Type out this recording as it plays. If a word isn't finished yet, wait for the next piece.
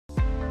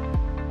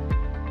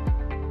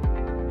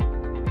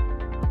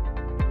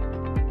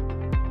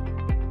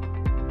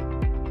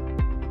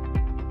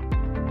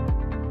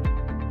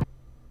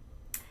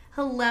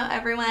Hello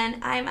everyone,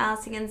 I'm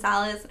Allison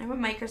Gonzalez. I'm a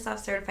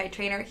Microsoft certified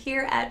trainer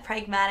here at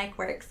Pragmatic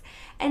Works.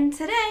 And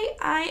today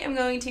I am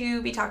going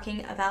to be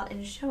talking about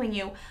and showing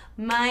you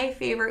my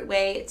favorite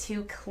way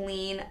to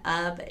clean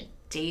up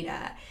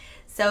data.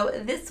 So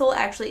this tool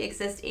actually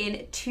exists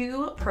in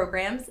two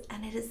programs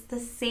and it is the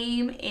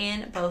same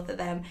in both of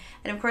them.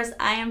 And of course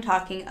I am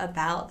talking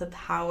about the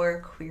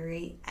Power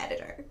Query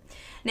Editor.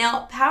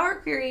 Now, Power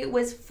Query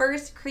was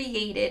first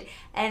created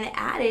and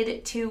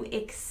added to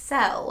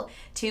Excel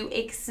to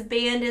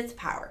expand its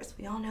powers.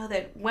 We all know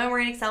that when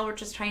we're in Excel, we're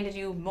just trying to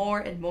do more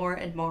and more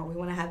and more. We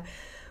want to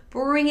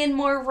bring in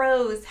more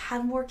rows,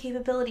 have more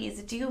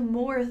capabilities, do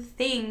more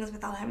things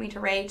without having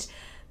to write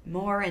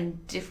more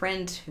and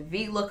different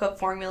VLOOKUP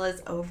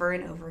formulas over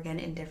and over again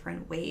in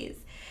different ways.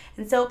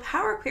 And so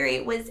Power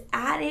Query was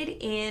added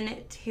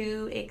in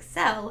to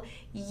Excel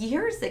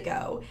years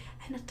ago,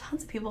 and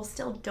tons of people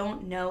still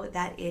don't know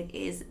that it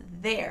is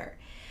there.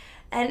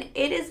 And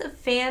it is a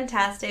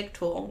fantastic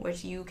tool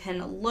which you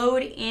can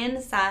load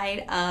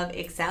inside of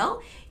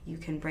Excel. You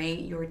can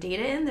bring your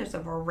data in. There's a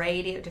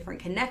variety of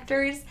different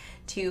connectors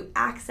to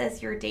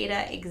access your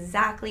data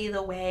exactly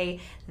the way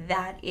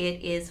that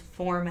it is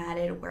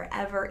formatted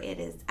wherever it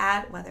is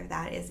at, whether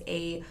that is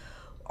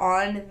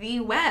on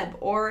the web,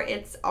 or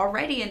it's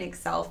already an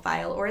Excel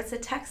file, or it's a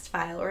text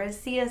file, or a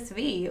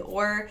CSV,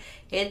 or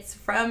it's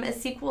from a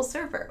SQL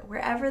server.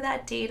 Wherever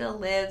that data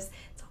lives,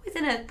 it's always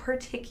in a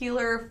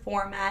particular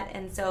format,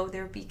 and so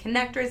there'll be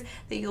connectors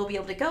that you'll be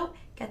able to go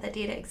get the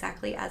data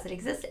exactly as it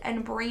exists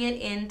and bring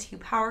it into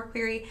Power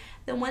Query.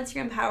 Then once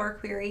you're in Power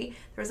Query,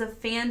 there's a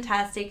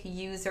fantastic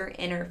user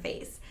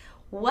interface.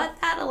 What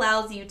that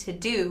allows you to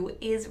do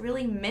is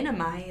really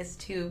minimize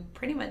to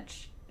pretty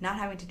much not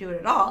having to do it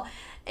at all,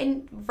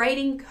 and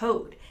writing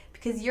code,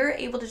 because you're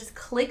able to just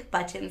click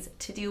buttons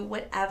to do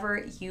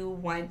whatever you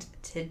want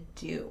to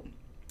do.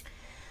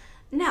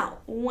 Now,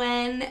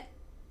 when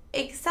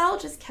Excel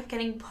just kept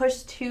getting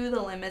pushed to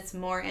the limits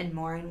more and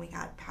more, and we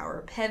got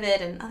Power Pivot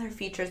and other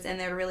features in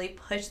there to really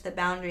push the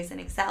boundaries in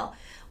Excel,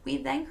 we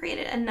then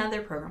created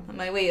another program. And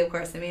by we, of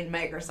course, I mean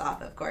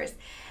Microsoft, of course,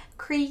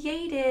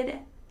 created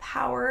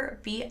Power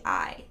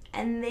BI,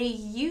 and they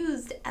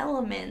used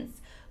elements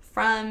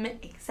from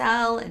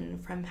Excel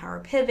and from Power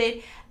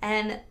Pivot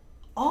and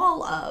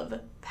all of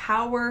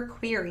Power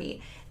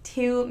Query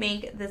to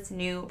make this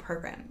new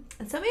program.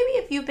 And so maybe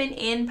if you've been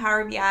in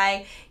Power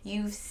BI,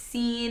 you've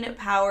seen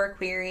Power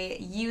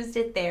Query, used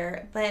it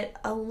there, but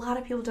a lot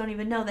of people don't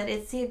even know that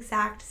it's the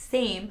exact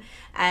same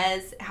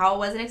as how it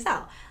was in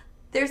Excel.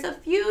 There's a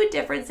few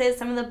differences.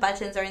 Some of the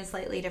buttons are in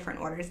slightly different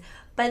orders,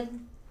 but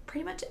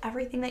pretty much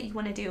everything that you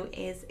want to do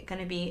is going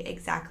to be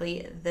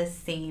exactly the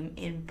same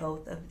in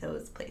both of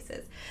those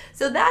places.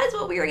 So that is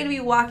what we are going to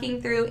be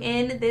walking through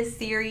in this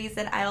series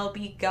that I'll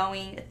be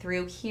going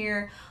through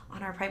here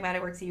on our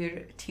Pragmatic Works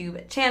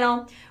YouTube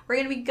channel. We're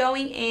going to be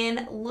going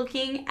in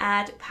looking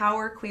at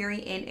Power Query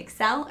in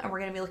Excel, and we're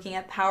going to be looking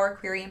at Power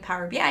Query in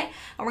Power BI, and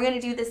we're going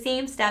to do the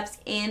same steps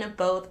in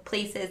both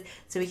places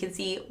so we can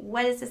see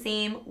what is the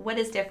same, what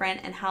is different,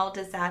 and how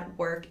does that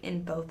work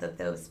in both of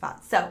those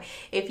spots. So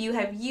if you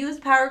have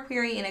used Power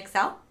Query in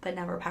Excel but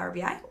never Power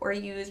BI, or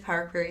used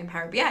Power Query in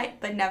Power BI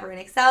but never in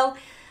Excel,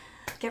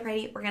 get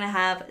ready, we're gonna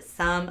have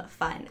some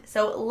fun.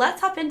 So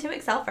let's hop into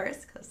Excel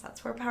first, because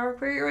that's where Power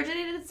Query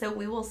originated, so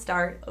we will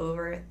start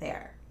over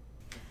there.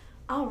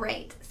 All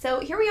right, so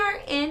here we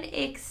are in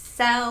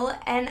Excel,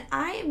 and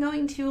I am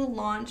going to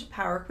launch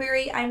Power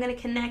Query. I'm gonna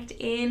connect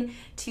in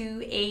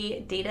to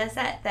a data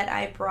set that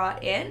I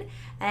brought in,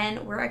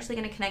 and we're actually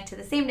gonna connect to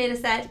the same data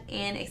set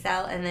in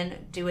Excel and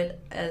then do it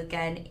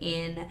again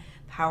in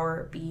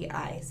Power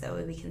BI.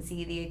 So we can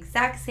see the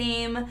exact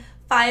same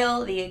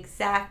file, the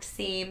exact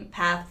same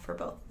path for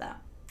both of them.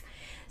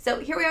 So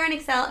here we are in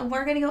Excel, and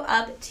we're going to go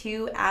up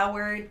to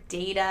our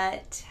Data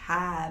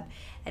tab.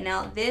 And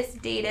now this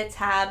Data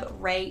tab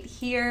right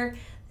here,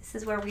 this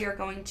is where we are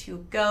going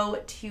to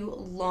go to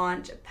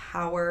launch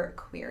Power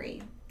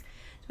Query.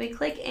 So we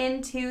click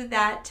into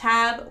that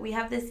tab. We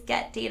have this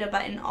Get Data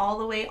button all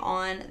the way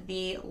on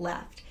the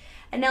left.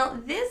 And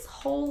now this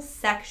whole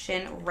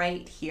section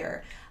right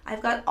here,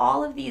 I've got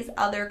all of these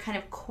other kind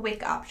of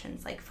quick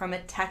options, like from a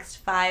text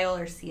file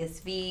or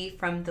CSV,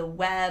 from the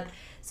web.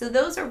 So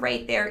those are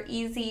right there,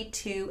 easy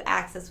to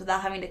access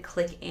without having to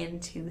click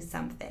into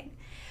something.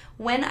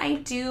 When I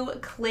do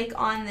click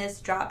on this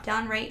drop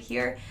down right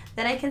here,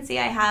 then I can see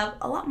I have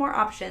a lot more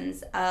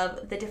options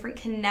of the different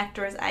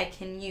connectors I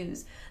can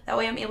use. That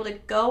way I'm able to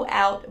go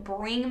out,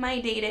 bring my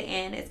data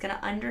in. It's going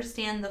to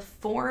understand the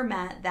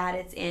format that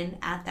it's in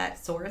at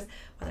that source,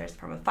 whether it's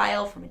from a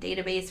file, from a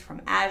database,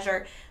 from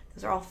Azure.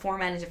 Those are all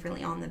formatted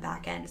differently on the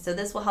back end. So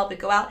this will help it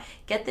go out,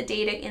 get the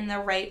data in the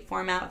right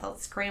format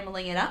without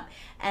scrambling it up,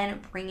 and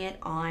bring it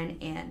on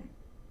in.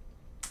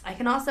 I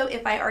can also,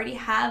 if I already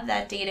have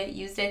that data,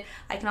 used it,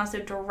 I can also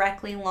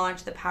directly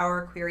launch the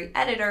Power Query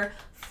Editor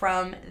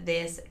from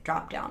this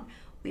dropdown.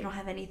 We don't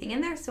have anything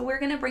in there, so we're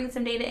going to bring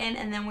some data in,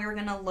 and then we're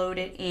going to load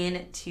it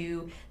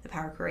into the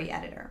Power Query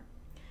Editor.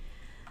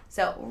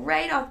 So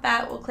right off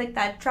bat, we'll click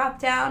that drop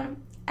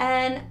down,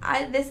 And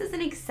this is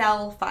an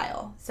Excel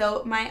file.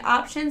 So my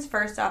options,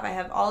 first off, I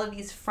have all of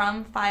these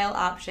from file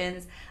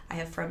options. I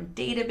have from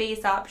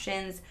database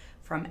options,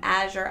 from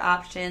Azure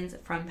options,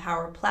 from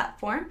Power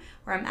Platform,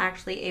 where I'm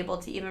actually able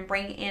to even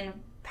bring in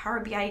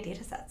Power BI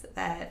datasets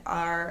that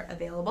are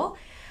available.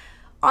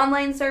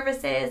 Online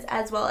services,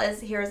 as well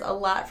as here's a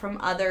lot from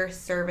other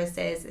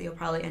services that you'll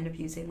probably end up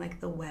using, like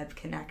the web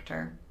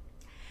connector.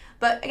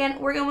 But again,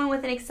 we're going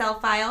with an Excel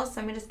file,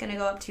 so I'm just going to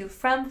go up to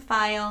From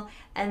File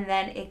and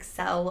then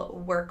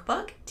Excel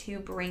Workbook to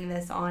bring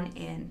this on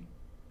in.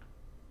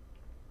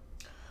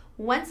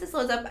 Once this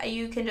loads up,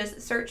 you can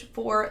just search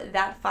for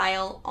that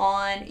file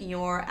on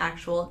your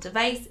actual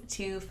device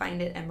to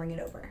find it and bring it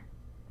over.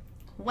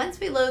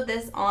 Once we load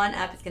this on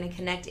up, it's going to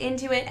connect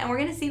into it, and we're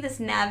going to see this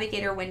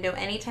navigator window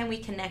anytime we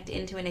connect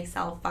into an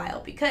Excel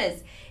file,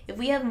 because if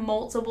we have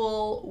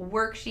multiple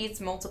worksheets,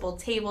 multiple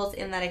tables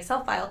in that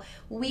Excel file,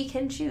 we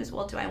can choose,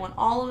 well, do I want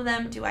all of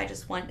them? Do I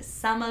just want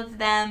some of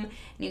them? And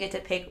you get to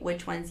pick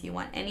which ones you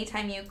want.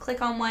 Anytime you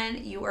click on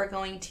one, you are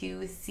going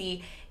to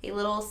see a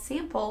little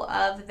sample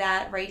of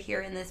that right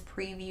here in this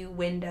preview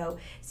window,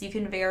 so you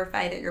can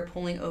verify that you're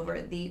pulling over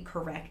the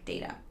correct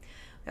data.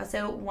 We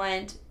also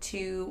want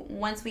to,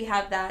 once we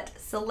have that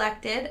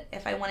selected,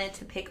 if I wanted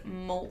to pick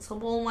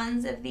multiple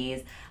ones of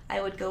these,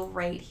 I would go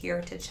right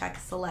here to check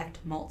select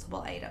multiple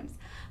items.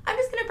 I'm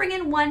just going to bring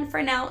in one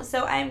for now,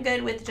 so I'm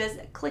good with just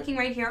clicking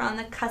right here on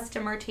the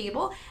customer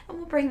table, and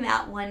we'll bring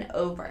that one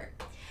over.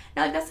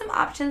 Now I've got some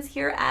options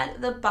here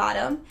at the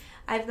bottom.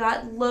 I've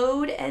got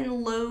load and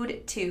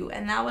load to,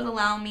 and that would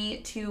allow me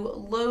to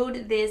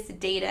load this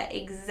data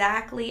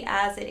exactly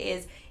as it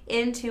is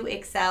into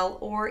Excel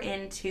or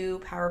into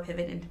Power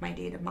Pivot into my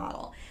data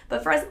model.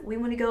 But for us, we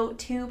want to go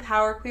to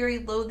Power Query,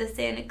 load this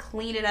in,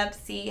 clean it up,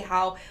 see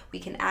how we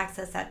can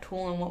access that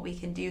tool and what we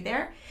can do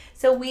there.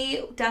 So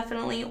we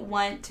definitely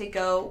want to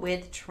go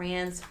with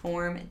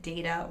Transform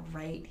Data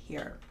right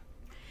here.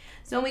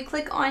 So when we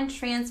click on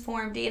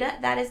Transform Data,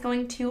 that is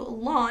going to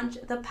launch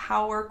the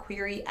Power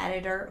Query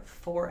Editor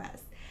for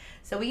us.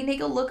 So we can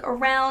take a look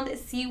around,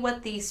 see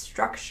what the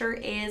structure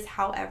is,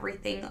 how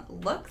everything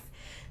looks.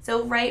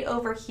 So right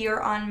over here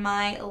on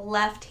my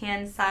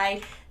left-hand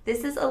side,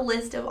 this is a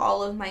list of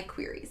all of my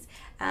queries.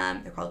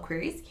 They're called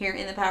queries here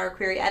in the Power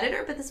Query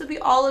Editor, but this would be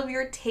all of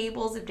your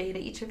tables of data,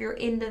 each of your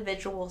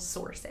individual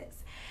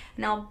sources.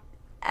 Now,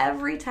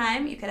 every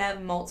time you could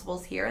have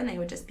multiples here, and they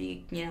would just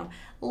be,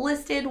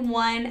 listed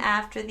one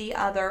after the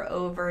other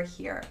over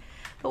here.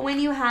 But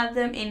when you have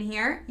them in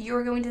here,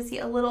 you're going to see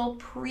a little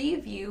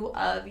preview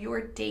of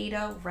your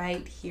data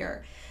right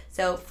here.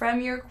 So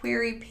from your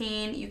query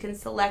pane, you can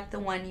select the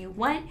one you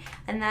want,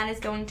 and that is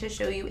going to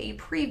show you a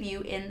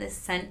preview in the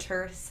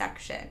center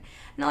section.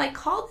 Now I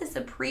call this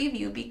a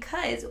preview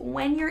because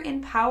when you're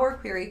in Power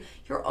Query,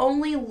 you're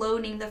only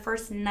loading the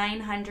first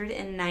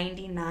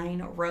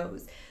 999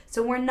 rows.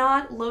 So we're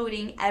not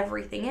loading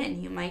everything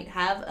in. You might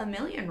have a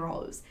million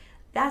rows.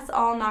 That's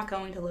all not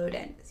going to load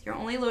in. So you're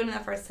only loading the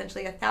first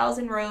essentially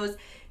 1,000 rows.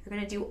 You're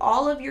going to do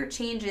all of your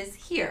changes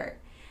here.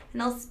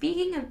 Now,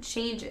 speaking of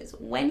changes,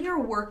 when you're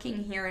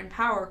working here in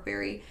Power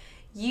Query,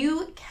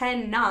 you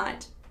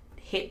cannot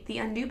hit the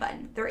undo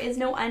button. There is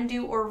no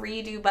undo or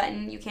redo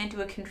button. You can't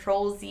do a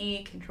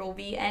Control-Z,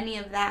 Control-V, any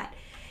of that.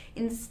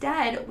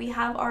 Instead, we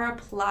have our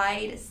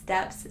applied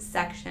steps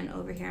section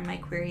over here in my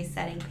query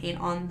setting pane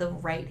on the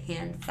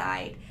right-hand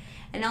side.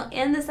 And now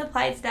in this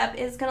applied step,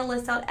 it's going to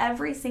list out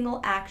every single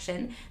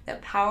action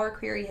that Power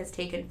Query has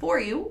taken for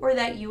you or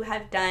that you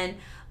have done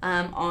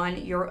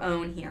on your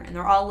own here. And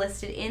they're all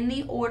listed in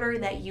the order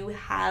that you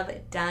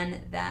have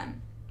done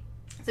them.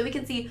 So we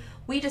can see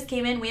we just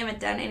came in, we haven't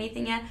done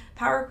anything yet.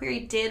 Power Query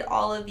did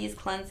all of these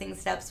cleansing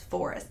steps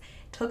for us.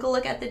 Took a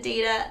look at the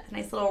data, a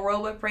nice little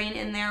robot brain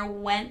in there,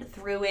 went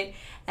through it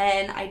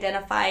and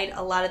identified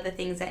a lot of the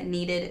things that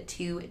needed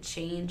to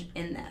change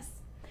in this.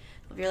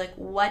 If you're like,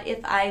 what if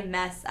I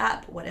mess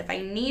up? What if I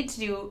need to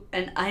do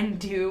an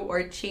undo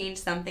or change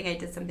something, I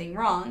did something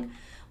wrong?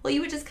 Well, you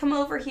would just come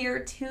over here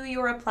to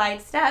your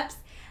applied steps,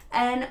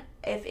 and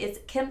if it's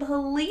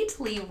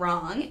completely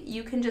wrong,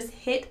 you can just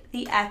hit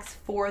the X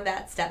for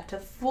that step to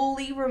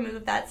fully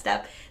remove that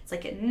step. It's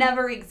like it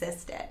never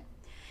existed.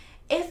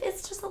 If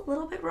it's just a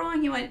little bit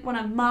wrong, you might want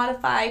to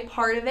modify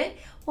part of it,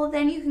 well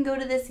then you can go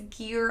to this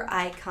gear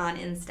icon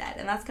instead,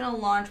 and that's going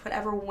to launch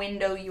whatever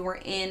window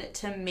you're in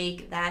to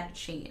make that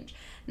change.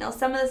 Now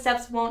some of the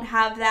steps won't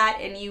have that,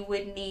 and you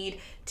would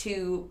need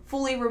to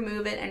fully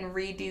remove it and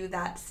redo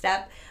that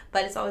step,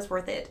 but it's always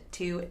worth it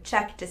to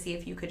check to see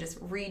if you could just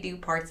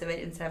redo parts of it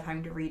instead of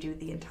having to redo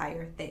the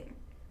entire thing.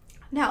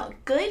 Now,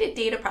 good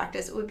data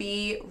practice would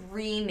be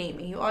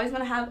renaming. You always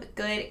want to have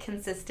good,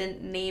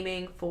 consistent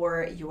naming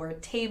for your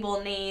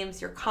table names,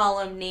 your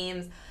column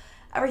names,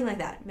 everything like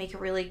that. Make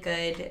it really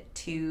good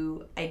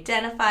to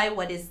identify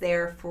what is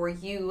there for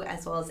you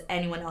as well as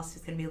anyone else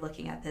who's going to be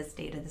looking at this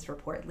data, this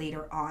report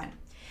later on.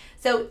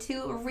 So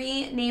to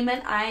rename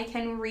it, I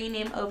can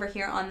rename over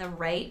here on the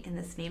right in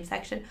this name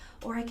section,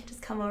 or I can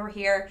just come over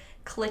here,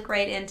 click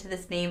right into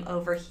this name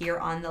over here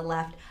on the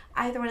left.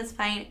 Either one is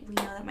fine. We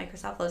know that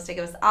Microsoft loves to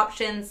give us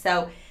options,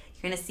 so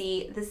you're going to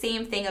see the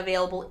same thing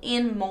available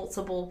in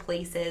multiple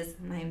places,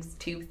 sometimes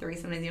 2, 3,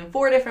 sometimes even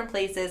 4 different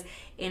places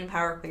in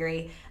Power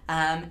Query,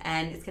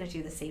 and it's going to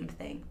do the same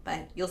thing.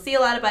 But you'll see a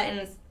lot of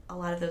buttons. A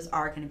lot of those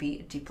are going to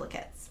be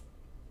duplicates.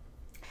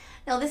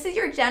 Now this is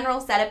your general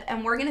setup,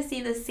 and we're going to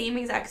see the same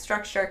exact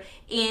structure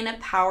in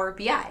Power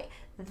BI.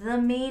 The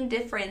main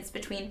difference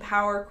between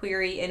Power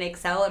Query in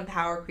Excel and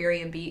Power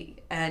Query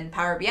and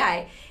Power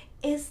BI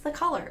is the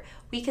color.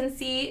 We can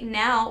see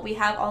now we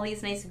have all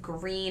these nice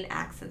green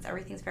accents.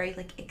 Everything's very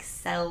like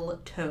Excel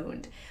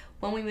toned.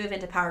 When we move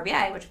into Power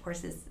BI, which of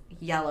course is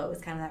yellow,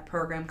 is kind of that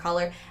program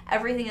color,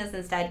 everything is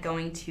instead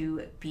going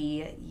to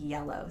be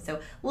yellow. So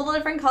a little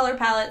different color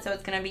palette, so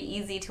it's going to be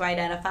easy to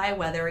identify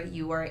whether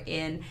you are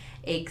in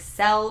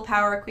Excel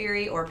Power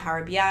Query or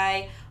Power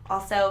BI.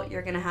 Also,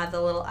 you're going to have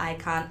the little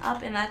icon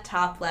up in that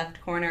top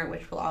left corner,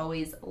 which will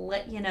always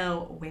let you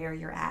know where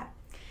you're at.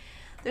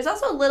 There's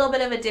also a little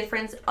bit of a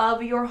difference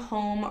of your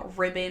home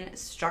ribbon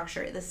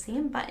structure. The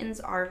same buttons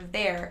are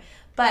there,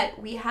 but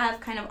we have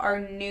kind of our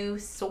new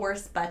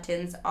source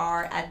buttons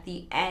are at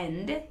the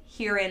end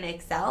here in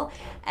Excel,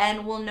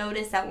 and we'll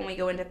notice that when we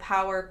go into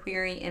Power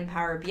Query and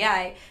Power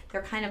BI,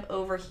 they're kind of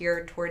over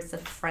here towards the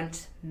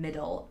front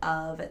middle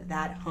of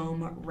that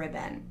home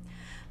ribbon.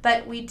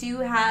 But we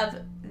do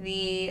have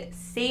the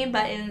same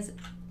buttons.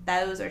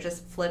 Those are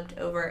just flipped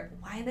over.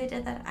 Why they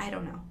did that, I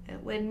don't know.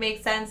 It would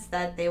make sense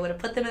that they would have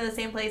put them in the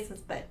same places,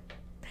 but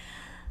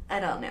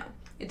I don't know.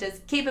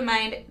 Just keep in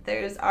mind,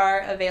 those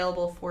are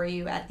available for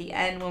you at the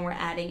end when we're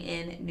adding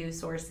in new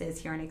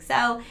sources here in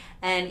Excel,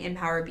 and in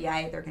Power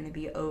BI, they're going to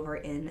be over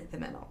in the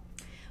middle.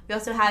 We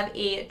also have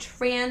a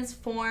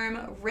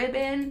transform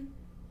ribbon,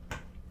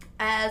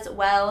 as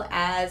well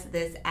as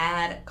this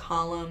add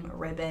column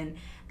ribbon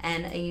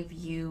and a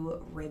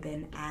view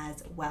ribbon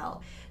as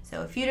well.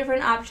 So a few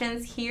different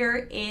options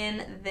here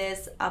in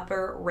this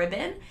upper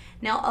ribbon.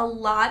 Now a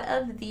lot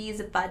of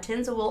these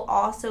buttons will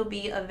also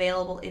be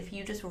available if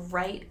you just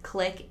right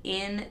click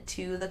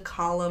into the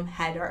column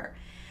header.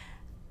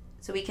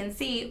 So we can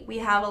see we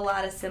have a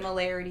lot of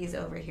similarities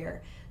over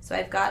here. So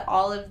I've got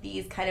all of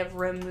these kind of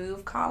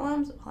remove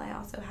columns. Well, I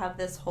also have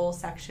this whole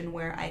section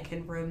where I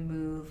can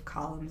remove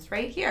columns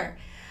right here.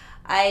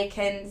 I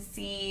can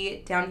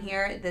see down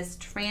here this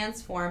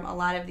transform, a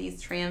lot of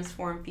these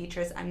transform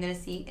features I'm going to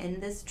see in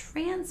this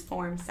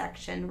transform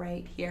section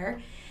right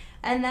here.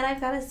 And then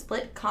I've got a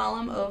split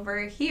column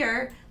over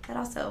here that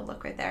also,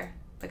 look right there,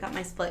 I got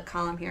my split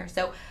column here.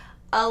 So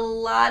a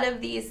lot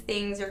of these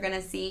things you're going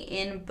to see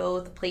in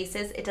both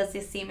places. It does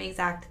the same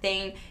exact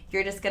thing.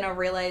 You're just going to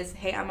realize,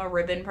 hey, I'm a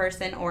ribbon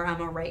person or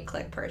I'm a right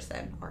click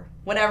person, or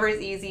whatever is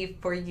easy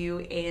for you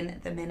in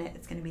the minute.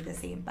 It's going to be the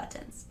same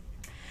buttons.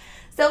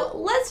 So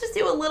let's just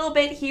do a little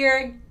bit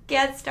here,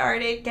 get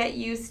started, get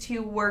used to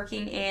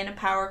working in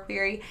Power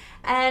Query,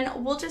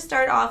 and we'll just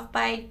start off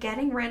by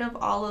getting rid of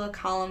all of the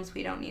columns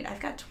we don't need.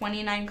 I've got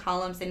 29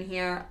 columns in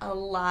here, a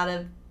lot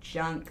of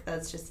junk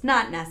that's just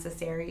not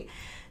necessary.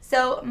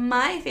 So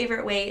my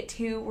favorite way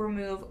to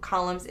remove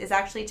columns is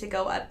actually to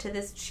go up to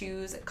this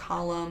Choose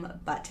Column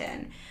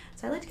button.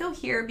 So I like to go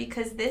here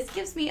because this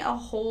gives me a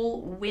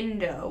whole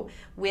window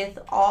with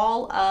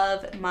all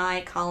of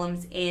my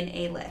columns in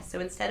a list. So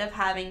instead of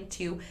having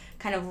to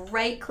kind of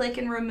right click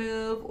and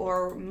remove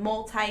or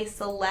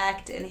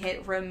multi-select and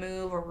hit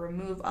remove or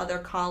remove other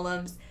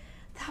columns,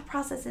 that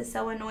process is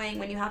so annoying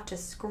when you have to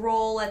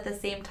scroll at the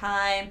same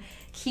time,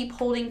 keep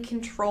holding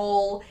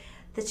control.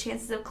 The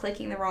chances of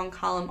clicking the wrong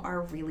column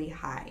are really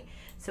high.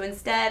 So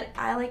instead,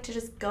 I like to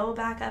just go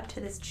back up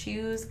to this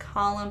Choose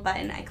Column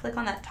button. I click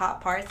on that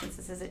top part since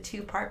this is a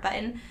 2-part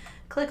button.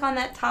 Click on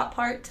that top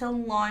part to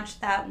launch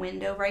that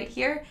window right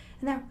here.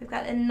 And there, we've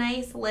got a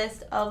nice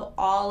list of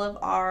all of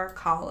our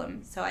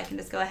columns. So I can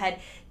just go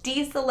ahead,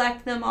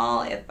 deselect them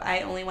all if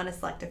I only want to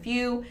select a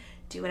few.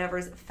 Do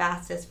whatever's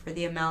fastest for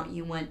the amount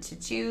you want to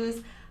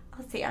choose.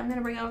 Let's see, I'm going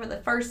to bring over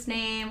the first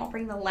name. I'll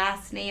bring the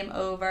last name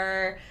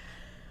over.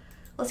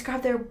 Let's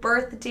grab their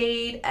birth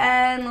date,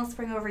 and let's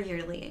bring over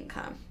yearly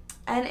income.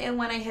 And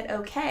when I hit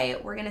OK,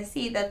 we're going to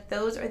see that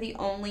those are the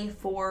only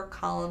 4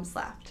 columns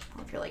left.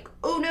 If you're like,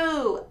 oh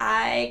no,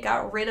 I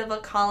got rid of a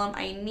column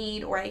I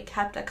need, or I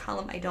kept a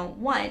column I don't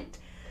want,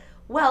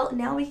 well,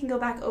 now we can go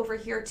back over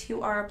here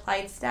to our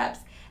applied steps,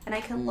 and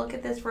I can look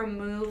at this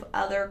remove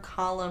other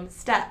column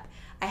step.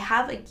 I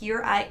have a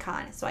gear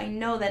icon, so I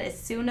know that as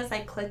soon as I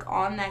click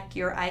on that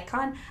gear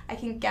icon, I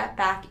can get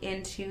back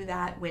into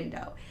that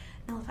window.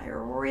 Now, if I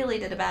really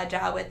did a bad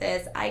job with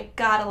this, I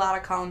got a lot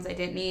of columns I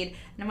didn't need,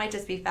 and it might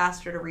just be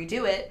faster to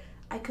redo it,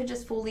 I could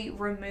just fully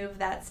remove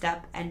that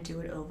step and do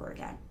it over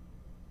again.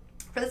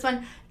 For this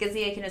one, you can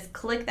see I can just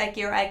click that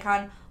gear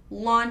icon,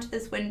 launch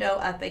this window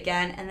up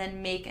again, and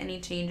then make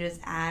any changes,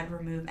 add,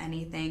 remove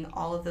anything.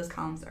 All of those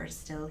columns are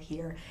still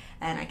here,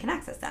 and I can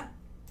access them.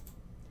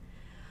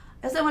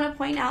 I also want to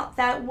point out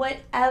that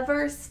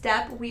whatever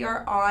step we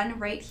are on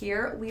right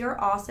here, we are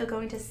also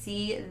going to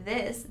see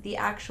this, the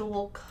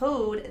actual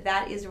code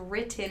that is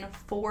written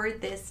for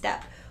this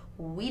step.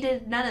 We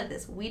did none of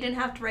this. We didn't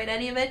have to write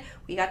any of it.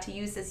 We got to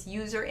use this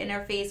user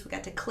interface. We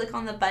got to click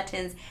on the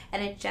buttons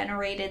and it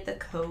generated the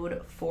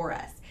code for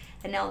us.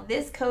 And now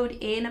this code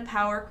in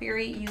Power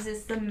Query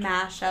uses the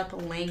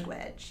mashup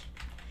language.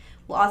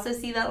 We'll also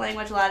see that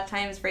language a lot of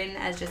times written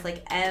as just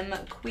like M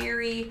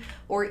query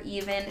or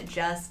even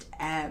just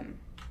M.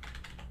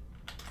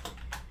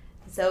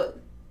 So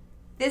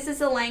this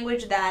is a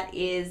language that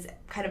is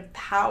kind of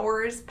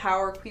powers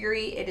Power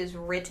Query. It is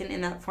written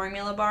in that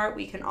formula bar.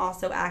 We can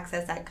also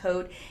access that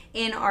code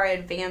in our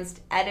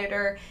advanced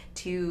editor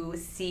to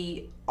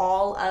see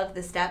all of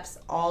the steps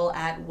all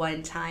at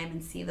one time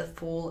and see the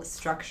full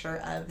structure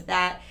of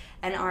that.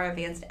 And our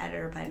advanced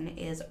editor button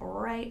is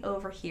right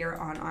over here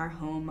on our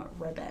home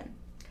ribbon.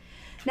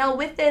 Now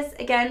with this,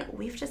 again,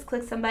 we've just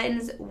clicked some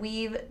buttons.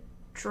 We've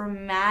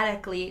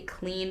dramatically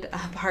cleaned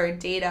up our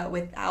data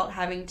without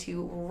having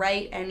to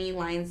write any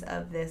lines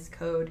of this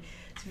code.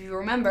 So if you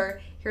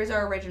remember, here's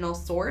our original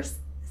source.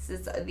 This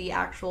is the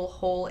actual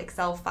whole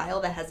Excel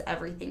file that has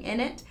everything in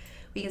it.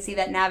 We can see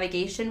that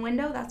navigation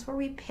window. That's where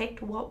we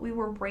picked what we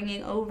were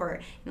bringing over.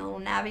 And a little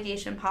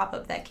navigation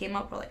pop-up that came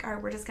up. We're like, all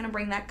right, we're just gonna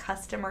bring that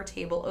customer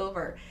table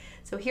over.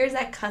 So here's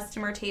that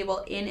customer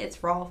table in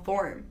its raw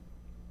form.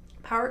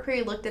 Power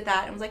Query looked at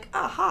that and was like,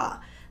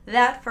 aha,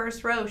 that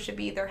first row should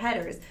be their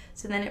headers.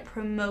 So then it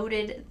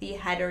promoted the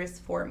headers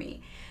for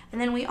me.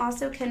 And then we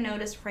also can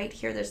notice right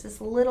here, there's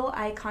this little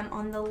icon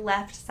on the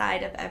left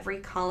side of every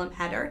column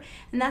header,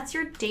 and that's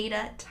your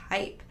data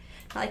type.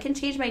 Now I can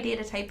change my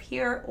data type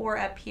here or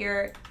up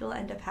here. You'll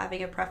end up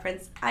having a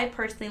preference. I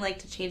personally like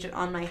to change it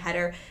on my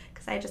header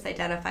because I just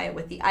identify it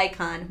with the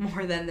icon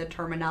more than the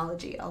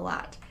terminology a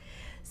lot.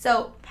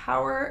 So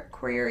Power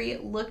Query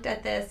looked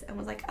at this and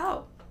was like,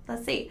 oh,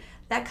 let's see,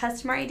 that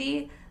customer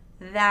ID,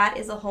 that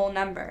is a whole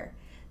number.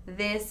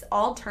 This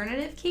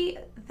alternative key,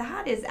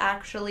 that is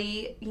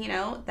actually,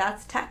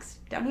 that's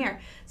text down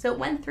here. So it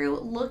went through,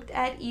 looked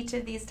at each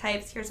of these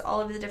types. Here's all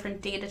of the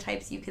different data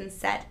types you can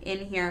set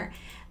in here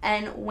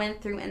and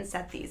went through and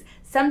set these.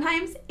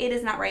 Sometimes it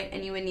is not right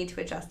and you would need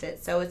to adjust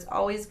it. So it's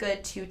always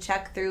good to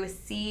check through,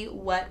 see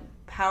what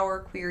Power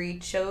Query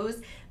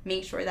chose,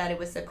 make sure that it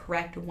was the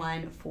correct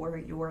one for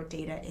your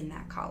data in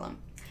that column.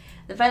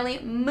 And finally,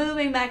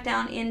 moving back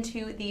down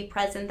into the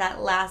present,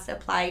 that last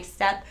applied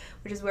step,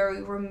 which is where we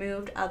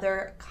removed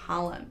other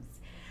columns.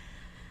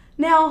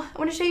 Now, I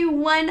want to show you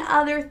one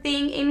other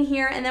thing in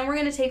here, and then we're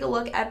going to take a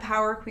look at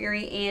Power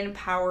Query and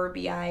Power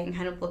BI and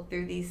kind of look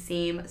through these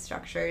same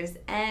structures.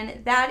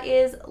 And that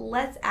is,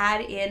 let's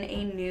add in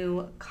a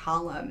new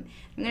column.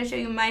 I'm going to show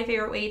you my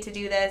favorite way to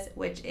do this,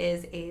 which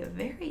is a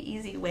very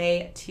easy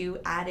way to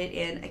add it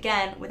in,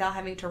 again, without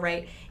having to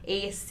write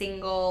a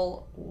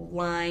single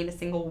line, a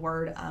single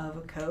word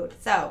of code.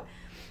 So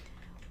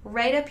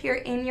right up here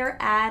in your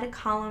Add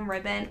Column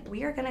ribbon,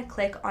 we are going to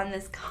click on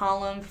this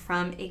Column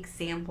from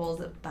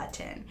Examples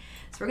button.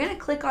 So we're going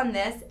to click on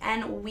this,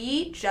 and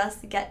we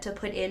just get to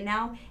put in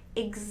now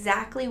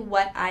exactly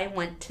what I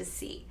want to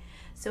see.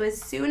 So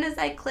as soon as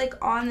I click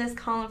on this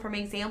Column from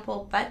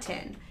Example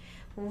button,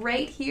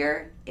 right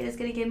here, it is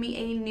going to give me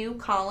a new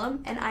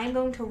column, and I'm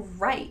going to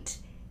write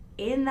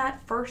in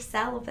that first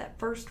cell of that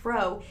first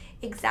row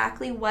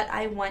exactly what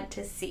I want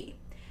to see.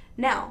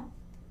 Now,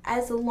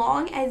 as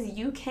long as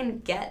you can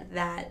get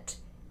that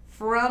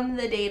from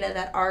the data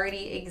that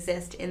already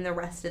exists in the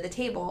rest of the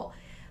table,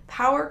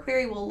 Power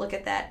Query will look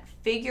at that,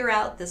 figure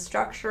out the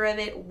structure of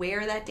it,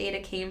 where that data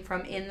came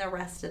from in the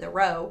rest of the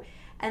row,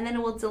 and then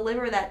it will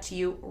deliver that to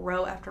you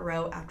row after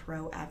row after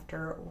row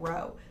after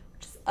row,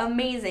 which is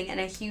amazing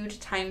and a huge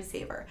time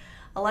saver.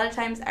 A lot of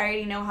times I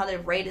already know how to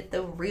write it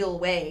the real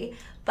way,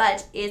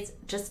 but it's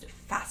just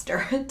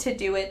faster to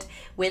do it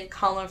with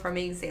Column from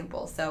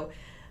Example. So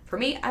for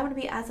me, I want to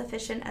be as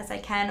efficient as I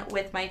can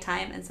with my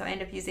time, and so I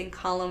end up using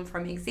Column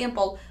from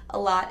Example a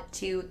lot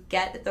to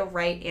get the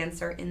right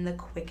answer in the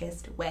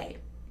quickest way.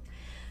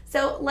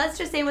 So let's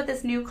just say with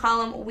this new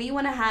column, we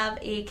want to have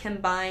a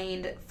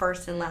combined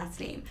first and last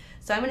name.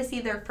 So I'm going to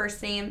see their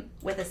first name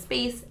with a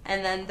space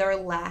and then their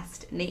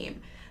last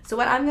name. So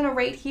what I'm going to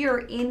write here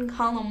in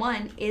column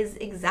 1 is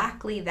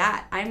exactly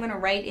that. I'm going to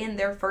write in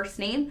their first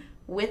name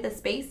with a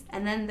space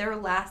and then their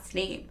last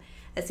name.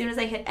 As soon as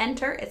I hit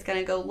enter, it's going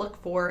to go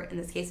look for, in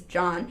this case,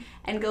 John,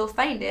 and go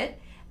find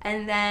it,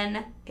 and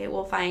then it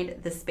will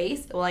find the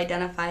space. It will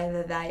identify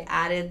that I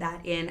added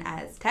that in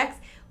as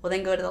text. We'll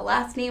then go to the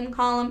last name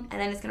column,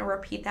 and then it's going to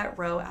repeat that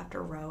row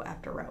after row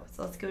after row.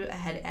 So let's go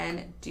ahead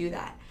and do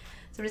that.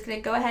 So I'm just going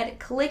to go ahead and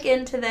click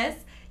into this.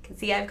 You can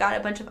see I've got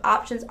a bunch of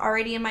options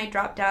already in my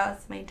drop down.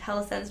 It's my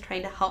IntelliSense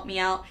trying to help me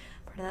out.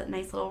 Part of that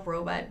nice little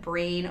robot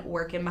brain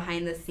working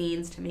behind the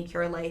scenes to make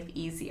your life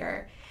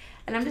easier.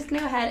 And I'm just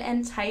going to go ahead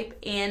and type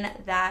in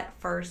that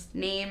first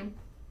name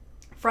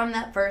from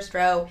that first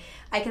row,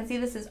 I can see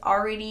this is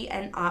already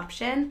an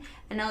option,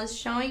 and now it's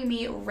showing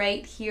me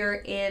right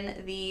here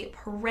in the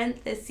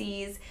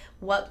parentheses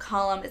what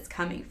column it's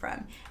coming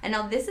from. And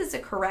now this is a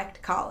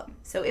correct column.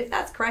 So if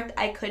that's correct,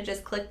 I could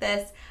just click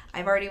this.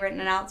 I've already written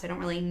it out, so I don't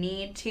really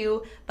need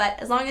to, but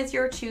as long as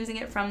you're choosing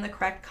it from the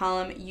correct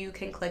column, you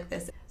can click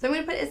this. So I'm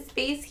gonna put a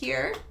space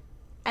here,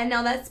 and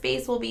now that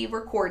space will be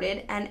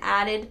recorded and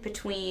added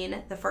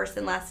between the first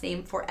and last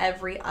name for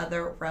every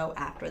other row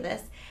after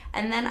this.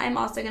 And then I'm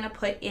also gonna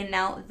put in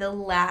now the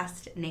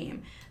last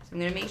name. So I'm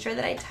gonna make sure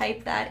that I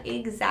type that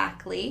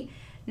exactly.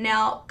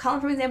 Now,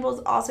 column from example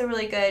is also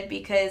really good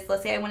because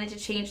let's say I wanted to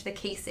change the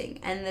casing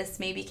and this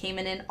maybe came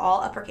in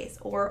all uppercase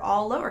or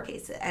all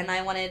lowercase and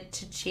I wanted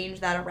to change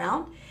that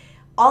around.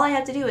 All I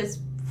have to do is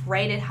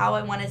write it how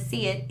I want to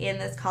see it in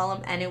this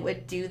column and it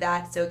would do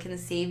that, so it can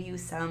save you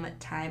some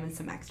time and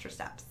some extra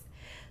steps.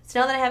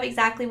 So now that I have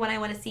exactly what I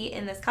want to see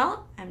in this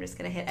column, I'm just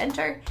going to hit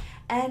enter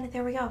and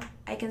there we go.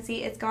 I can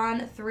see it's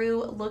gone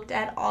through, looked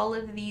at all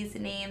of these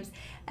names,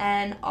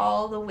 and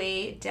all the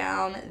way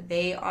down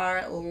they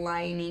are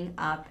lining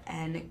up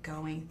and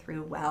going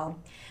through well.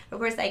 Of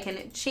course, I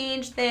can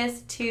change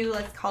this to,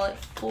 let's call it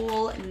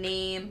full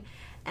name.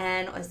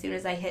 And as soon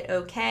as I hit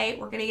OK,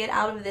 we're going to get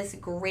out of this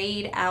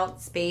grayed out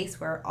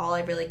space where all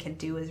I really can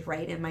do is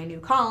write in my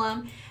new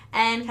column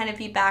and kind of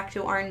be back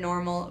to our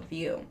normal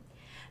view.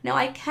 Now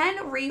I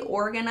can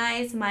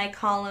reorganize my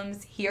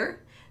columns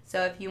here.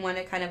 So if you want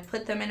to kind of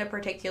put them in a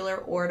particular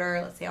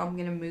order, let's say I'm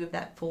going to move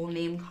that full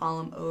name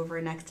column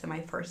over next to my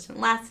first and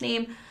last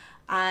name,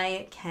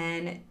 I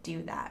can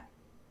do that.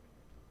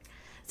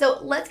 So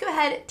let's go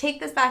ahead, take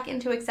this back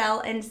into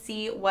Excel and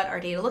see what our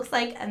data looks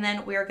like, and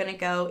then we're gonna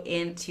go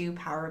into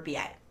Power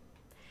BI.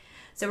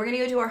 So we're gonna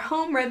go to our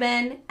home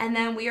ribbon, and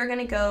then we are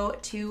gonna go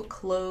to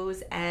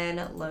close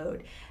and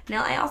load.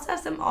 Now I also have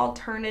some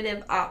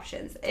alternative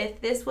options.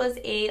 If this was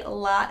a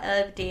lot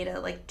of data,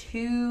 like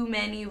too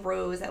many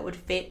rows that would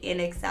fit in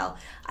Excel,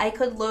 I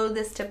could load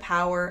this to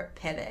Power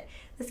Pivot.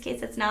 In this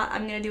case it's not.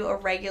 I'm gonna do a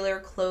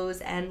regular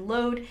close and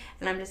load,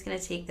 and I'm just gonna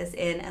take this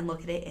in and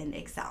look at it in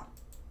Excel.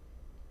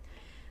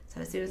 So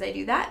as soon as I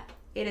do that,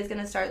 it is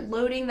going to start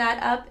loading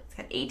that up. It's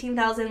got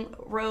 18,000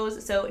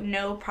 rows, so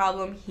no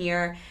problem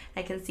here.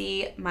 I can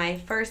see my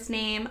first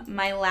name,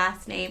 my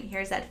last name.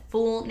 Here's that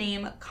full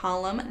name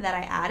column that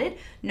I added.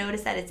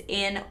 Notice that it's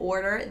in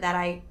order that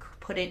I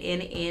put it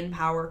in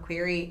Power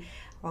Query.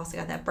 I've also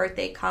got that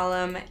birthday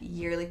column,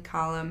 yearly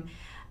column.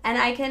 And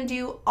I can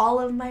do all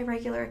of my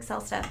regular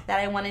Excel stuff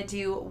that I want to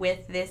do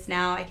with this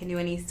now. I can do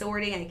any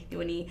sorting, I can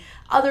do any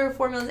other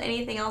formulas,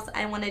 anything else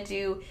I want to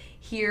do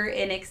here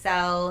in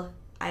Excel.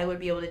 I would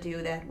be able to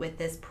do that with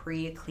this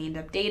pre-cleaned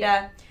up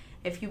data.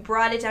 If you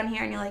brought it down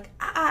here and you're like,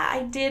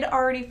 I did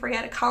already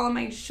forget a column,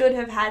 I should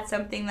have had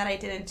something that I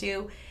didn't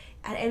do,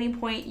 at any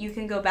point you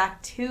can go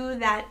back to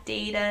that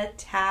data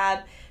tab,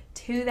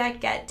 to that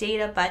get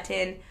data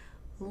button,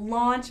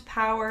 launch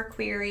Power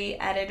Query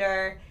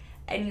Editor,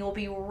 and you'll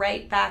be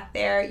right back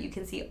there. You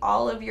can see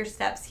all of your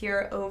steps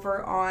here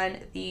over on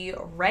the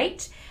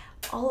right,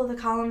 all of the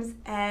columns,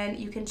 and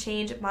you can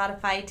change,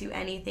 modify, do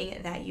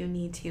anything that you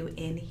need to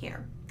in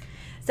here.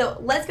 So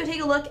let's go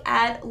take a look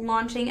at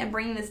launching and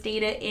bringing this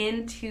data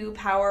into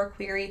Power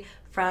Query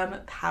from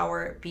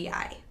Power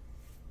BI.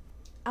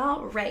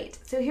 All right,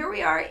 so here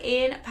we are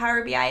in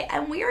Power BI,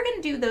 and we are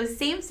going to do those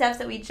same steps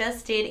that we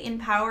just did in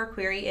Power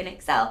Query in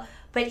Excel,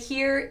 but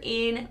here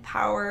in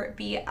Power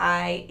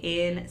BI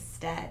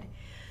instead.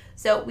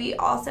 So we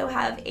also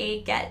have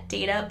a Get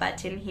Data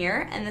button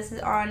here, and this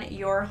is on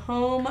your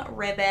home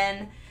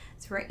ribbon.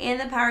 So we're in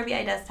the Power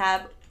BI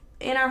desktop.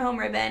 In our home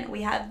ribbon,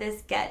 we have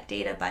this Get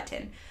Data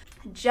button.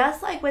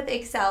 Just like with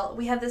Excel,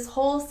 we have this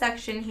whole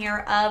section here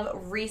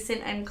of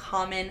recent and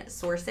common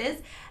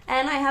sources,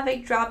 and I have a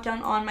drop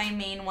down on my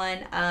main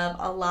one of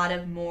a lot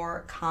of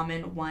more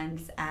common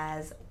ones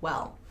as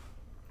well.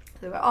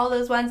 So all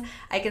those ones,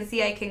 I can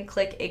see I can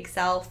click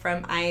Excel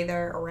from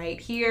either right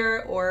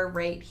here or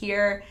right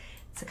here.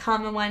 It's a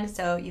common one,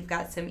 so you've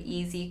got some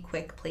easy,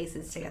 quick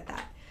places to get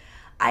that.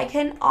 I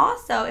can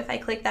also, if I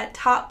click that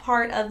top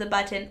part of the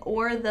button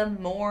or the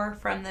more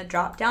from the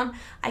drop down,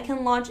 I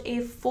can launch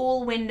a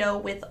full window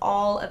with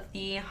all of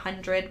the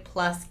 100+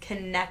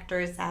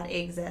 connectors that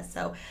exist.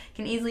 So you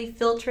can easily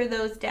filter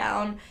those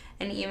down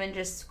and even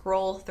just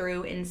scroll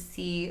through and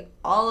see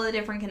all of the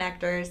different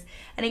connectors.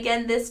 And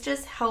again, this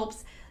just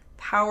helps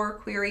Power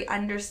Query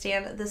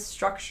understand the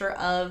structure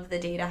of the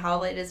data,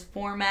 how it is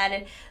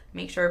formatted,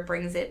 make sure it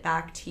brings it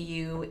back to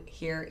you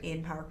here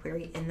in Power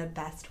Query in the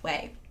best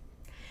way.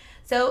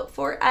 So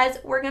for us,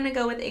 we're going to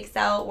go with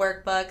Excel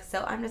workbook.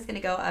 So I'm just going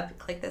to go up,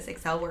 click this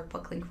Excel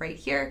workbook link right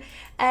here,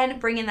 and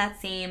bring in that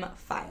same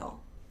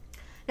file.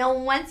 Now,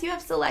 once you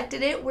have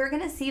selected it, we're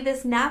going to see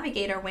this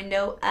navigator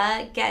window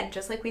again,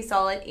 just like we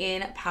saw it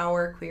in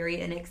Power Query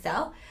in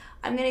Excel.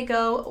 I'm going to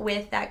go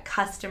with that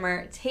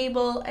customer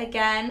table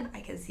again.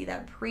 I can see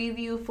that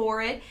preview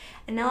for it.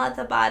 And now at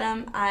the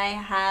bottom, I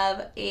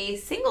have a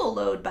single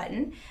load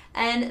button.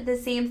 And the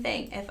same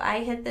thing, if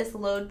I hit this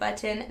load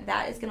button,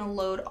 that is going to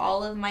load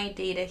all of my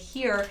data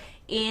here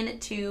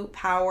into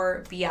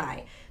Power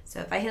BI. So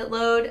if I hit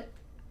load,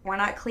 we're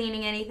not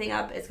cleaning anything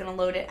up. It's going to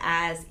load it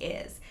as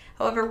is.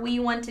 However, we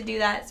want to do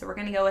that, so we're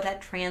going to go with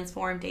that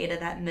transform data,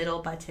 that middle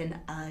button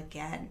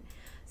again.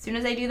 As soon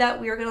as I do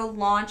that, we are going to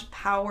launch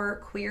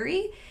Power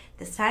Query.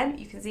 This time,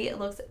 you can see it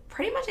looks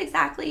pretty much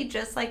exactly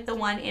just like the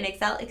one in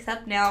Excel,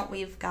 except now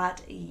we've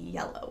got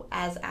yellow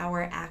as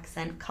our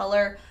accent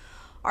color.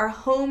 Our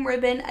home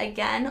ribbon,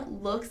 again,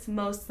 looks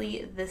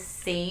mostly the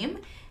same,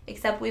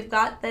 except we've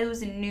got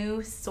those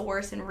new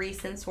source and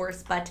recent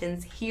source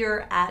buttons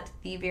here at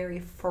the very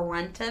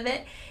front of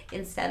it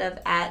instead of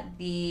at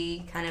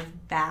the kind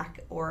of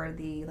back or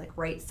the like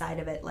right side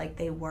of it like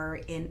they were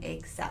in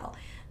Excel.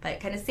 But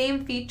kind of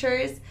same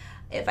features.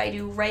 If I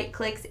do right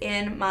clicks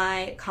in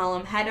my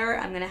column header,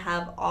 I'm going to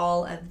have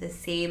all of the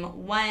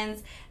same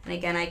ones. And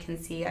again, I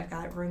can see I've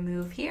got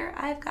remove here.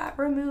 I've got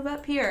remove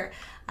up here.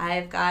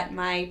 I've got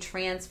my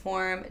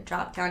transform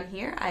drop down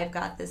here. I've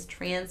got this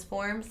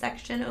transform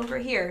section over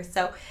here.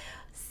 So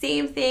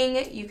same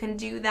thing, you can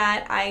do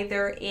that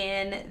either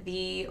in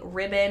the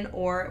ribbon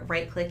or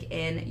right click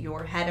in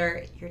your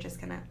header. You're just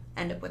going to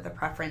end up with a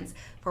preference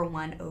for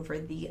one over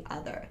the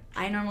other.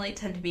 I normally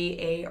tend to be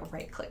a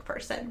right click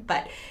person,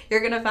 but you're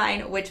going to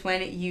find which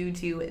one you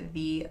do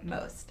the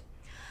most.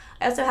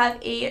 I also have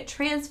a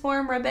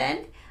transform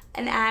ribbon,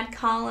 an add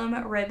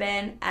column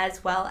ribbon,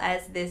 as well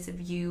as this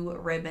view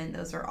ribbon.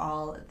 Those are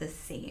all the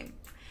same.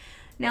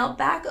 Now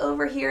back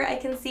over here, I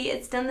can see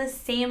it's done the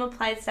same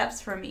applied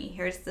steps for me.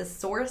 Here's the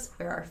source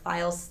where our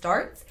file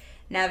starts.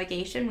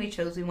 Navigation, we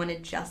chose we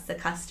wanted just the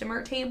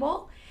customer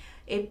table.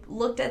 It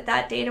looked at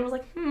that data and was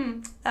like,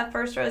 that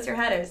first row is your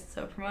headers.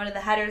 So it promoted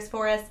the headers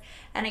for us.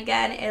 And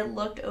again, it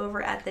looked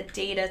over at the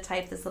data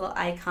type, this little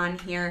icon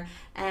here,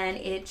 and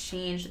it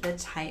changed the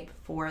type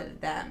for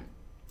them.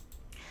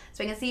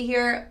 So you can see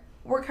here,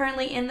 we're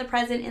currently in the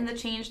present in the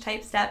change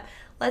type step.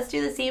 Let's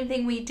do the same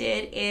thing we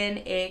did in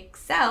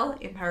Excel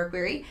in Power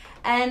Query.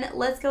 And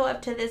let's go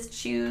up to this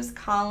choose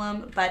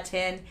column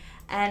button.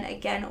 And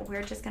again,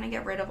 we're just gonna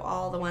get rid of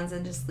all the ones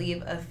and just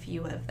leave a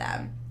few of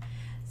them.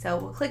 So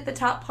we'll click the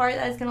top part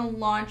that is gonna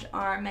launch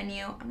our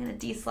menu. I'm gonna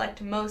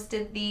deselect most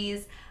of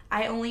these.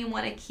 I only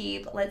wanna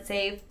keep, let's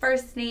say,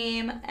 first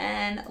name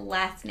and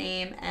last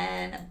name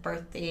and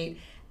birth date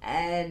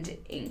and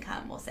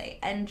income, we'll say.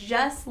 And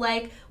just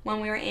like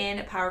when we were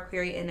in Power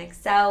Query in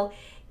Excel,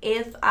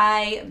 if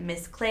I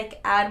misclick,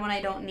 add one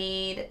I don't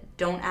need,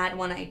 don't add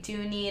one I do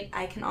need,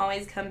 I can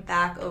always come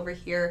back over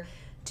here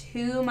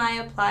to my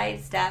applied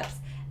steps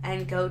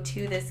and go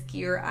to this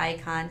gear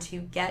icon to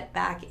get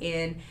back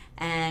in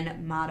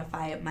and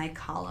modify my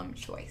column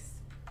choice.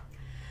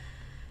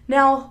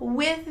 Now,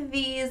 with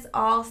these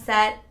all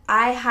set,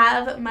 I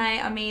have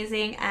my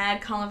amazing add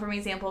column from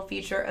example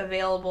feature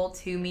available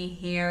to me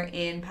here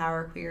in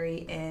Power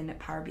Query in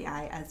Power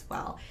BI as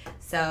well.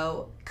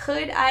 So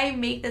could I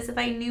make this if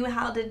I knew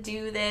how to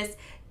do this?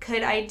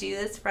 Could I do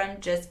this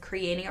from just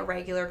creating a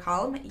regular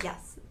column?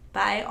 Yes,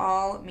 by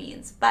all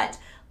means. But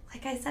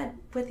like I said,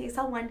 with the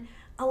Excel one,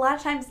 a lot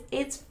of times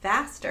it's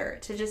faster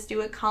to just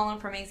do a column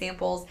from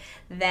examples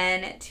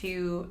than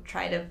to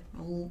try to,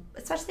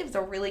 especially if it's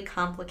a really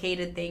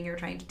complicated thing you're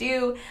trying to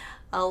do,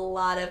 a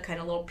lot of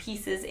kind of little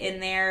pieces in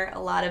there, a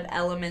lot of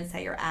elements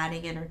that you're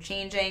adding in or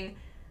changing.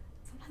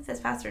 Sometimes it's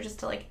faster just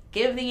to like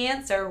give the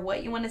answer,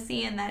 what you want to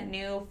see in that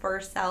new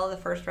first cell, the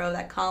first row of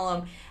that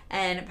column,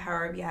 and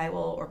Power BI will,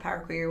 or Power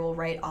Query will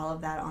write all of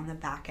that on the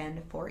back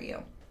end for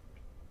you.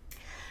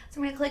 So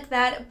I'm going to click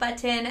that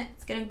button.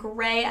 It's going to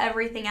gray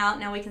everything out.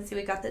 Now we can see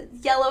we got the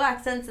yellow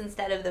accents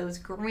instead of those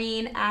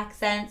green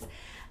accents.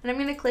 And I'm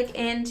going to click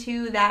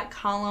into that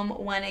column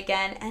one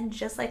again. And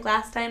just like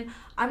last time,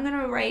 I'm going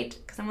to write,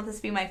 because I want this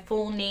to be my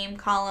full name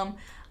column,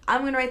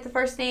 I'm going to write the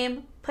first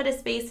name, put a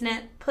space in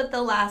it, put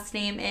the last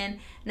name in,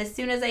 and as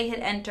soon as I hit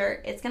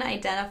enter, it's going to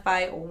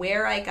identify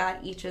where I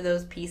got each of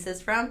those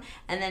pieces from,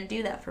 and then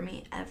do that for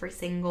me every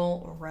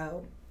single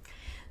row.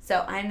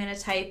 So I'm going to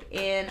type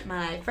in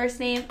my first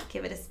name,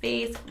 give it a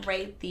space,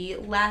 write the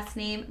last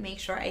name, make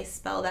sure I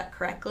spell that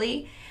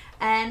correctly,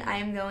 and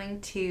I'm going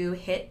to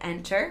hit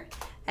enter.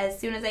 As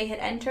soon as I hit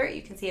enter,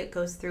 you can see it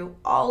goes through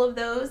all of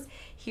those.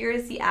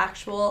 Here's the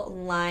actual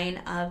line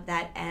of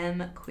that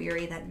M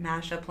query, that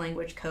mashup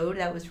language code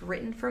that was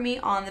written for me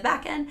on the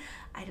back end.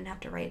 I didn't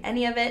have to write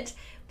any of it.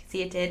 You can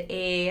see it did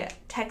a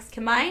text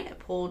combine. It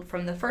pulled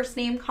from the first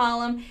name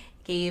column,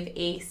 gave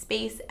a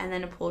space, and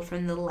then it pulled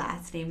from the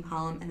last name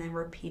column, and then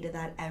repeated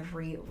that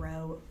every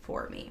row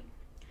for me.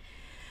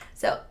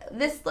 So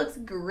this looks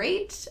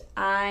great.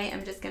 I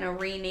am just going to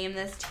rename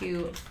this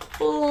to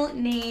full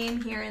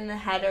name here in the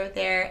header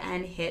there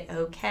and hit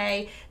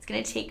OK. It's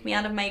going to take me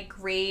out of my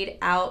grayed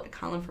out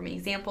column from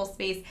example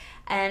space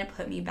and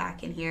put me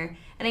back in here.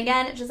 And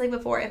again, just like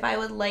before, if I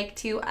would like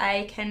to,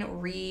 I can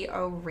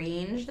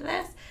rearrange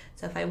this.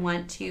 So if I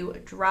want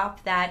to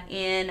drop that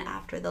in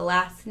after the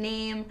last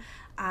name,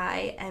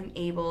 I am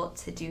able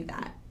to do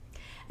that.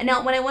 And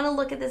now when I want to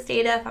look at this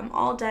data, if I'm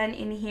all done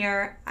in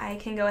here, I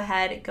can go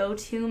ahead, go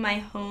to my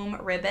home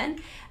ribbon,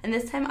 and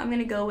this time I'm going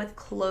to go with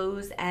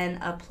close and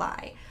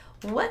apply.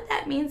 What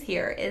that means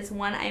here is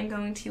when I'm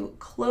going to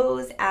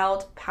close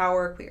out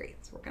Power Query.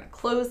 So we're going to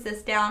close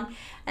this down,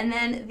 and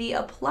then the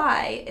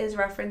apply is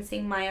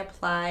referencing my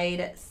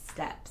applied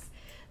steps.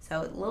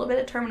 So a little bit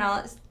of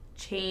terminology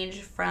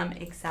change from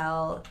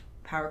Excel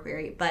Power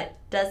Query, but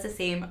does the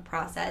same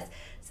process.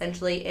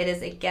 Essentially, it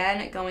is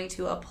again going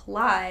to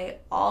apply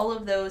all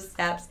of those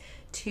steps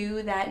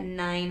to that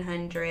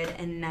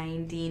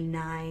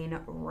 999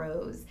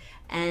 rows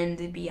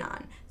and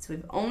beyond. So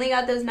we've only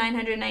got those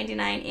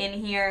 999 in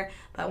here,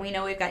 but we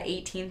know we've got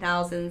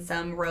 18,000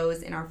 some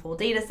rows in our full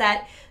data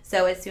set.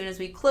 So as soon as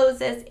we close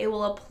this, it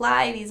will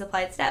apply these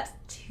applied steps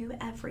to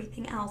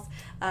everything else,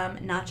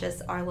 not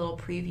just our little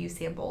preview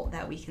sample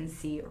that we can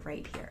see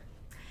right here.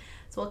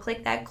 So we'll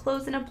click that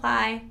close and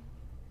apply.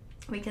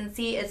 We can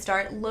see it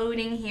start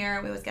loading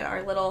here. We always get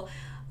our little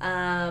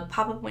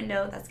pop-up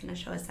window that's going to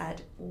show us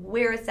that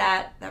where it's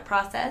at, that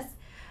process.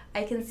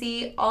 I can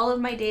see all of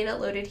my data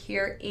loaded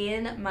here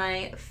in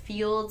my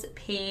fields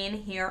pane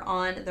here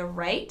on the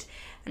right,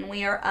 and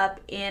we are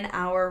up in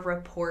our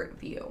report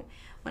view.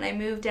 When I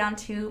move down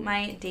to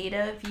my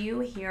data view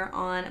here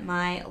on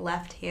my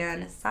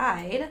left-hand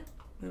side,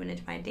 moving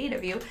into my data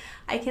view,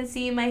 I can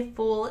see my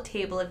full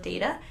table of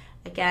data.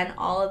 Again,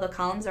 all of the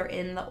columns are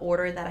in the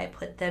order that I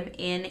put them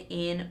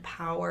in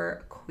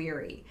Power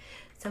Query.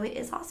 So it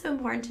is also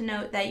important to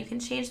note that you can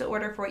change the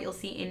order for what you'll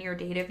see in your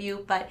data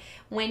view, but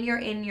when you're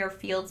in your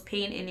fields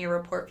pane in your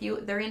report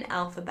view, they're in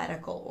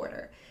alphabetical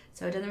order.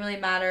 So it doesn't really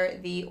matter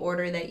the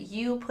order that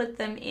you put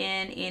them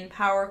in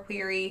Power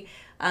Query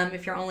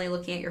if you're only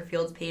looking at your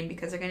fields pane,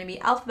 because they're going to be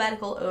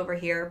alphabetical over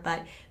here.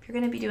 But if you're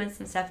going to be doing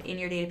some stuff in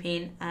your data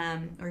pane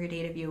or your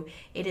data view,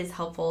 it is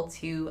helpful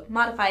to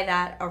modify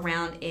that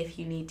around if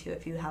you need to,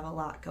 if you have a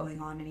lot going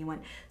on and you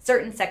want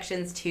certain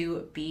sections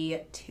to be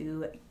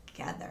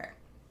together.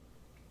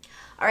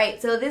 All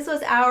right, so this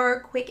was our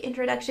quick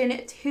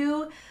introduction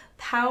to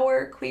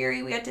Power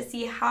Query. We got to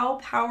see how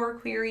Power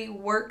Query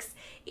works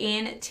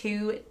in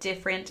 2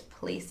 different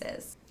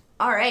places.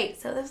 All right,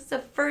 so this is the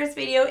first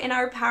video in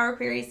our Power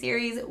Query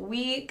series.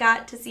 We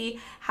got to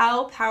see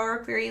how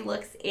Power Query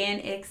looks in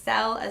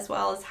Excel as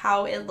well as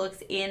how it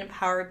looks in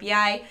Power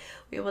BI.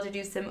 We were able to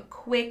do some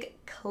quick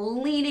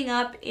cleaning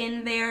up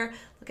in there.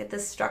 Look at the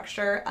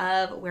structure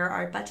of where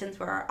our buttons,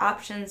 where our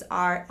options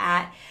are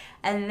at.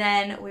 And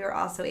then we were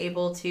also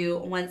able to,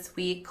 once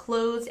we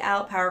closed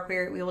out Power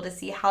Query, we were able to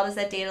see how does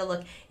that data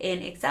look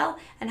in Excel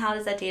and how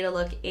does that data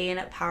look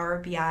in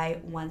Power BI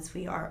once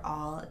we are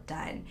all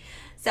done.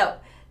 So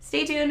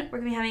stay tuned. We're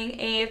going to be having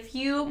a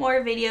few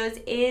more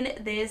videos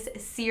in this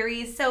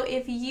series. So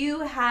if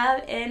you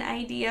have an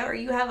idea or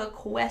you have a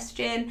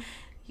question,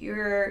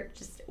 you're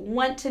just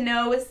want to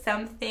know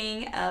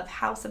something of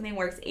how something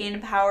works in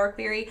Power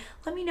Query,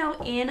 let me know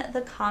in the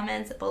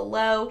comments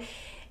below.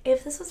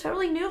 If this was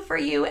totally new for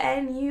you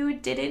and you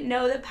didn't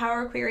know that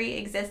Power Query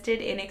existed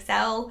in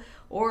Excel,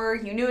 or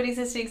you knew it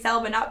existed in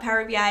Excel but not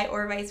Power BI,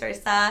 or vice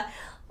versa,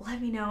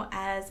 let me know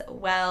as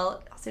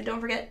well. Also,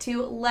 don't forget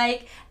to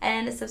like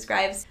and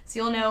subscribe so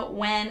you'll know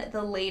when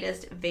the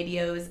latest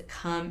videos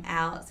come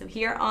out. So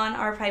here on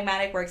our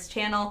Pragmatic Works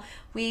channel,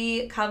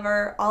 we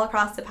cover all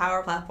across the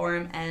Power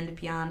Platform and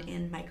beyond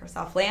in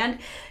Microsoft land,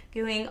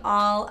 doing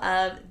all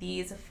of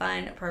these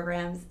fun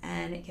programs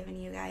and giving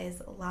you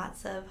guys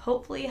lots of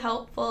hopefully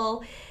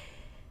helpful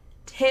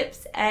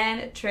tips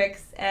and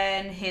tricks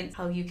and hints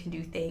how you can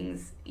do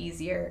things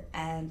easier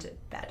and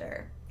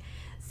better.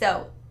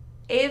 So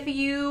if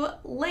you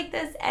like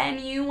this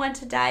and you want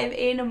to dive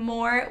in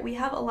more, we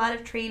have a lot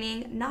of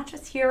training, not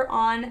just here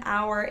on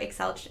our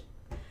YouTube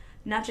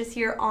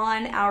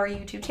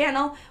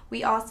channel.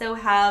 We also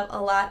have a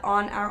lot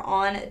on our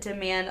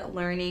on-demand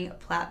learning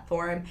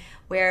platform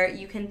where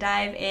you can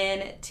dive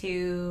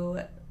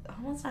into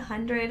almost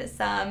 100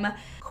 some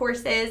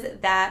courses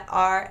that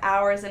are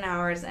hours and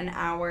hours and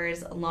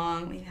hours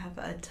long. We have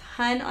a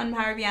ton on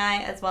Power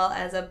BI as well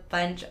as a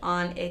bunch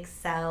on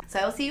Excel. So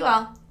I will see you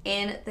all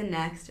in the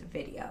next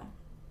video.